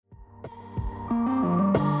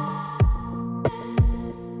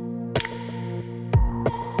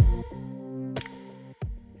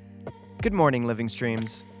Good morning, Living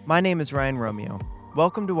Streams. My name is Ryan Romeo.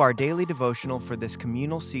 Welcome to our daily devotional for this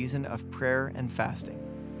communal season of prayer and fasting.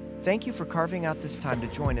 Thank you for carving out this time to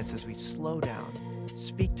join us as we slow down,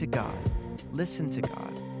 speak to God, listen to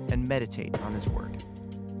God, and meditate on His Word.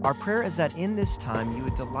 Our prayer is that in this time you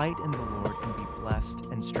would delight in the Lord and be blessed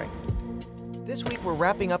and strengthened. This week we're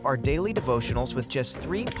wrapping up our daily devotionals with just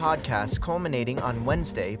 3 podcasts culminating on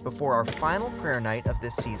Wednesday before our final prayer night of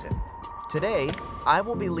this season. Today, I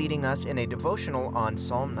will be leading us in a devotional on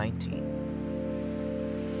Psalm 19.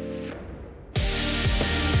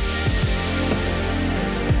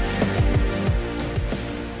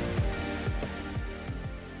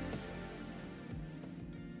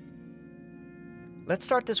 Let's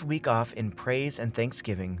start this week off in praise and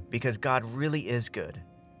thanksgiving because God really is good,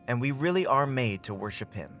 and we really are made to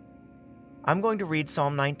worship Him. I'm going to read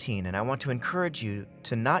Psalm 19, and I want to encourage you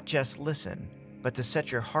to not just listen, but to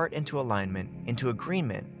set your heart into alignment, into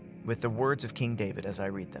agreement with the words of King David as I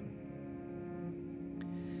read them.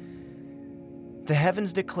 The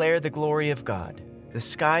heavens declare the glory of God. The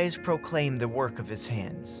skies proclaim the work of His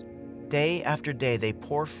hands. Day after day they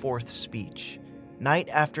pour forth speech. Night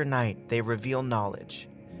after night they reveal knowledge.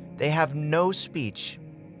 They have no speech.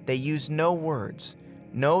 They use no words.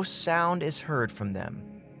 No sound is heard from them.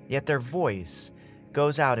 Yet their voice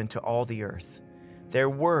goes out into all the earth, their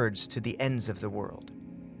words to the ends of the world.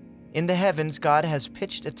 In the heavens, God has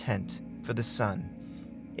pitched a tent for the sun.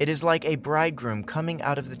 It is like a bridegroom coming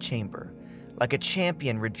out of the chamber, like a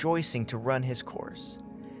champion rejoicing to run his course.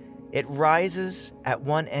 It rises at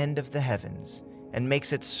one end of the heavens and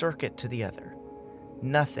makes its circuit to the other.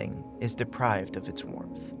 Nothing is deprived of its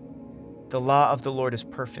warmth. The law of the Lord is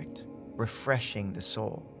perfect, refreshing the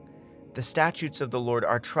soul. The statutes of the Lord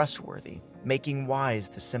are trustworthy, making wise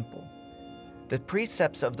the simple. The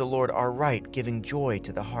precepts of the Lord are right, giving joy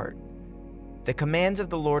to the heart. The commands of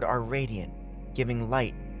the Lord are radiant, giving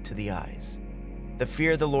light to the eyes. The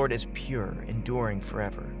fear of the Lord is pure, enduring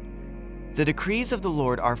forever. The decrees of the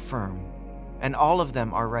Lord are firm, and all of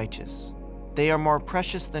them are righteous. They are more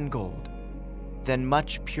precious than gold, than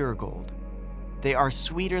much pure gold. They are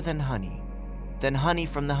sweeter than honey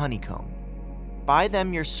from the honeycomb. By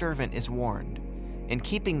them your servant is warned. In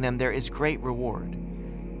keeping them there is great reward.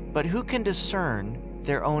 But who can discern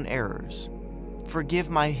their own errors? Forgive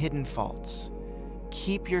my hidden faults.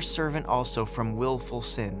 Keep your servant also from willful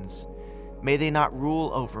sins. May they not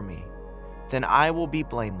rule over me. Then I will be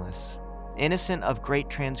blameless, innocent of great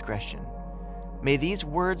transgression. May these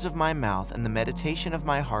words of my mouth and the meditation of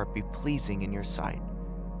my heart be pleasing in your sight,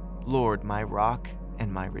 Lord, my rock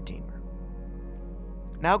and my redeemer.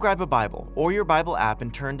 Now grab a Bible or your Bible app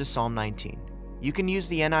and turn to Psalm 19. You can use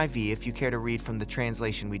the NIV if you care to read from the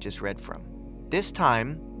translation we just read from. This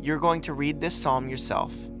time, you're going to read this psalm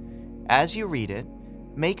yourself. As you read it,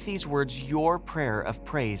 make these words your prayer of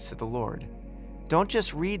praise to the Lord. Don't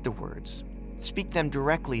just read the words. Speak them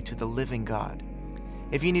directly to the living God.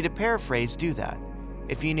 If you need to paraphrase, do that.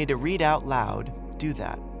 If you need to read out loud, do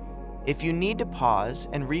that. If you need to pause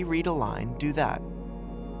and reread a line, do that.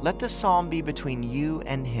 Let the psalm be between you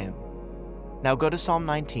and Him. Now go to Psalm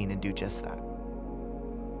 19 and do just that.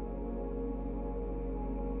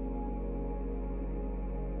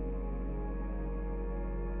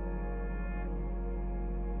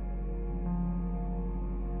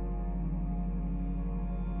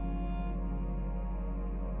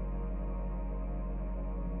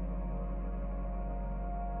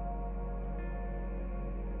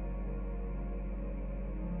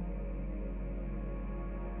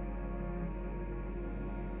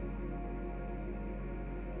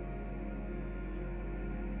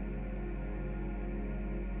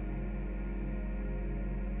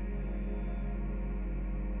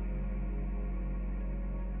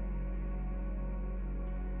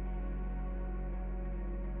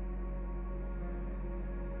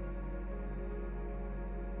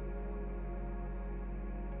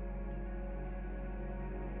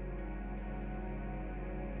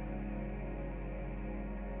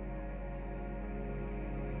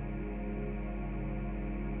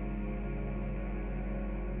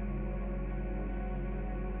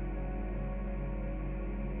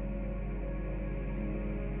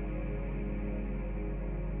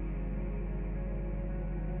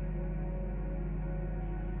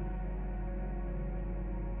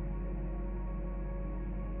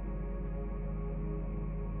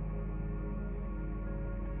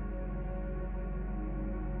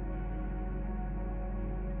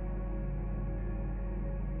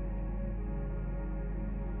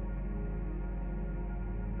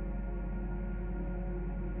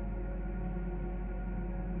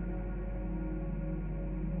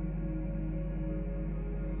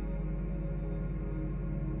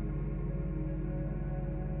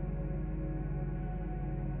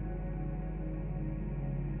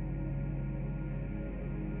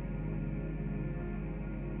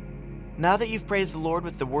 Now that you've praised the Lord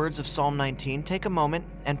with the words of Psalm 19, take a moment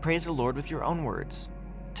and praise the Lord with your own words.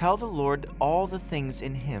 Tell the Lord all the things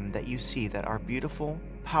in Him that you see that are beautiful,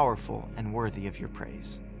 powerful, and worthy of your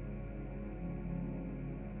praise.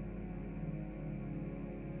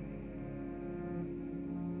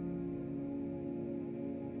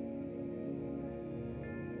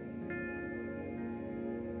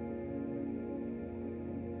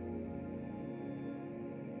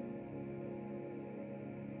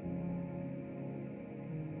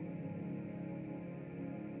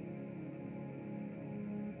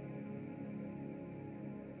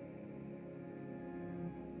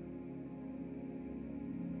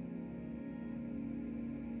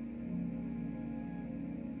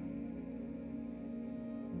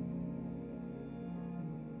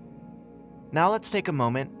 Now let's take a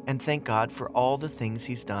moment and thank God for all the things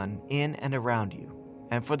He's done in and around you,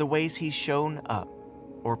 and for the ways He's shown up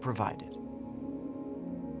or provided.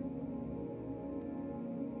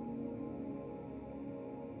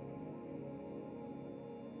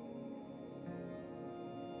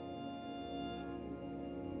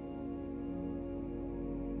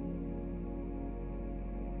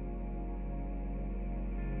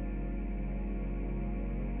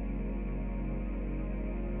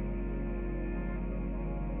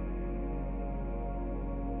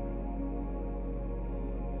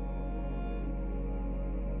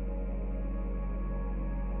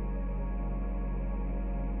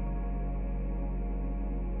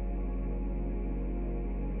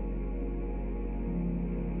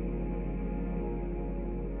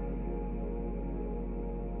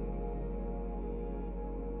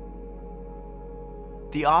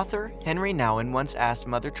 The author, Henry Nouwen, once asked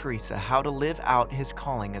Mother Teresa how to live out his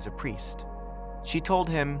calling as a priest. She told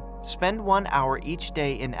him, "Spend 1 hour each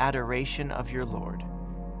day in adoration of your Lord,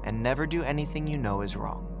 and never do anything you know is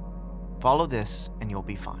wrong. Follow this and you'll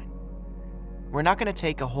be fine." We're not going to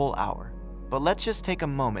take a whole hour, but let's just take a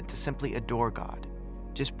moment to simply adore God.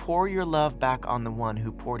 Just pour your love back on the one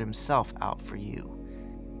who poured Himself out for you.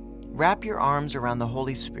 Wrap your arms around the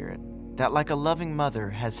Holy Spirit that, like a loving mother,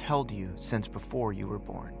 has held you since before you were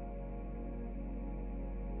born.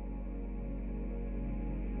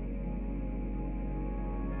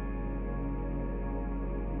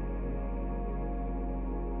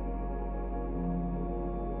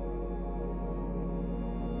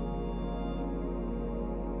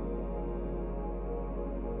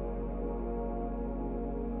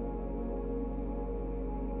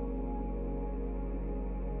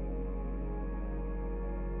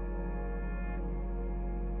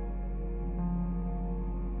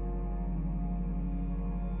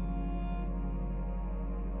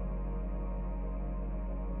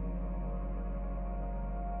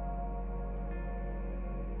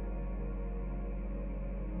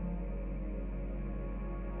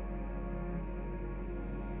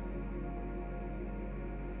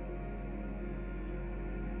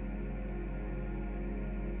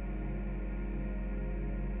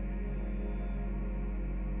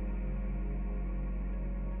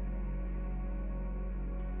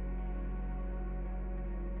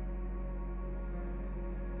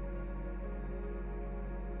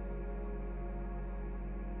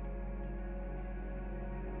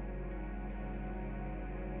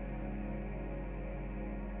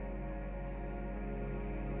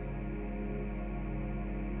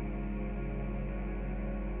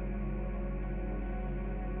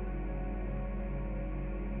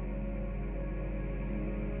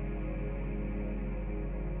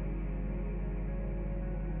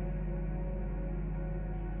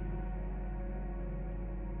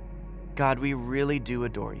 God, we really do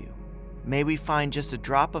adore you. May we find just a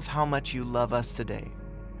drop of how much you love us today.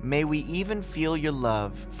 May we even feel your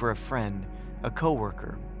love for a friend, a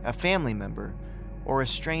coworker, a family member, or a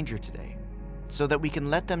stranger today, so that we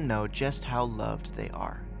can let them know just how loved they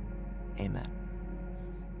are. Amen.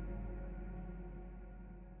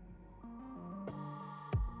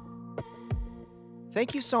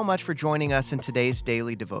 Thank you so much for joining us in today's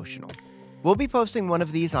daily devotional. We'll be posting one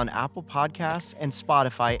of these on Apple Podcasts and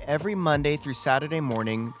Spotify every Monday through Saturday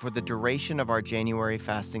morning for the duration of our January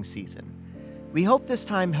fasting season. We hope this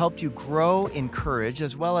time helped you grow in courage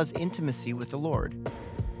as well as intimacy with the Lord.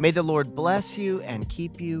 May the Lord bless you and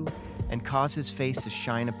keep you and cause His face to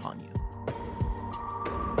shine upon you.